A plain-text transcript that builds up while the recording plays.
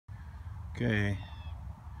Okay,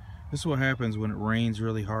 this is what happens when it rains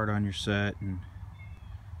really hard on your set and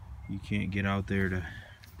you can't get out there to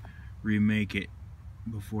remake it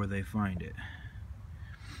before they find it.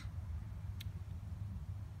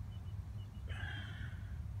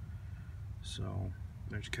 So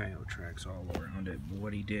there's coyote tracks all around it, but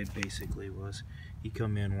what he did basically was he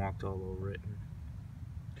come in, walked all over it,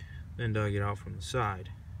 and then dug it out from the side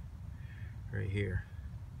right here.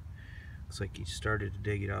 Looks like he started to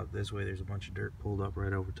dig it out this way. There's a bunch of dirt pulled up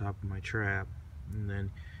right over top of my trap, and then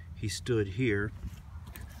he stood here,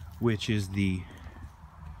 which is the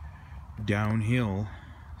downhill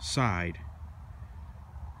side.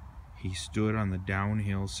 He stood on the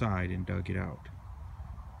downhill side and dug it out.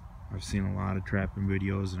 I've seen a lot of trapping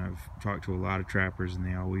videos and I've talked to a lot of trappers, and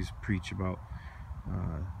they always preach about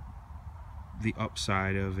the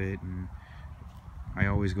upside of it, and I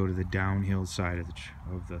always go to the downhill side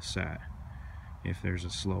of the set if there's a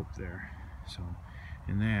slope there. So,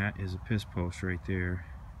 and that is a piss post right there.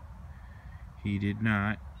 He did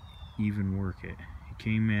not even work it. He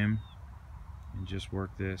came in and just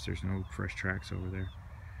worked this. There's no fresh tracks over there,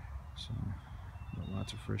 so but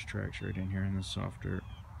lots of fresh tracks right in here in the soft dirt.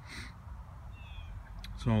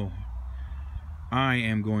 So I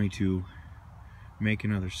am going to make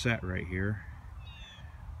another set right here.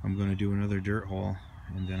 I'm going to do another dirt hole,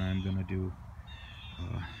 and then I'm going to do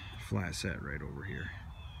a flat set right over here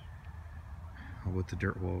with the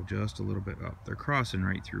dirt hole just a little bit up. They're crossing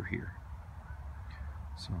right through here,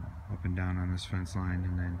 so up and down on this fence line,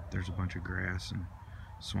 and then there's a bunch of grass and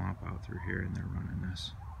swamp out through here, and they're running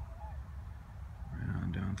this right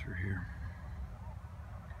on down through here.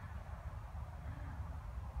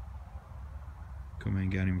 Come in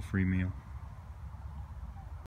and got him a free meal.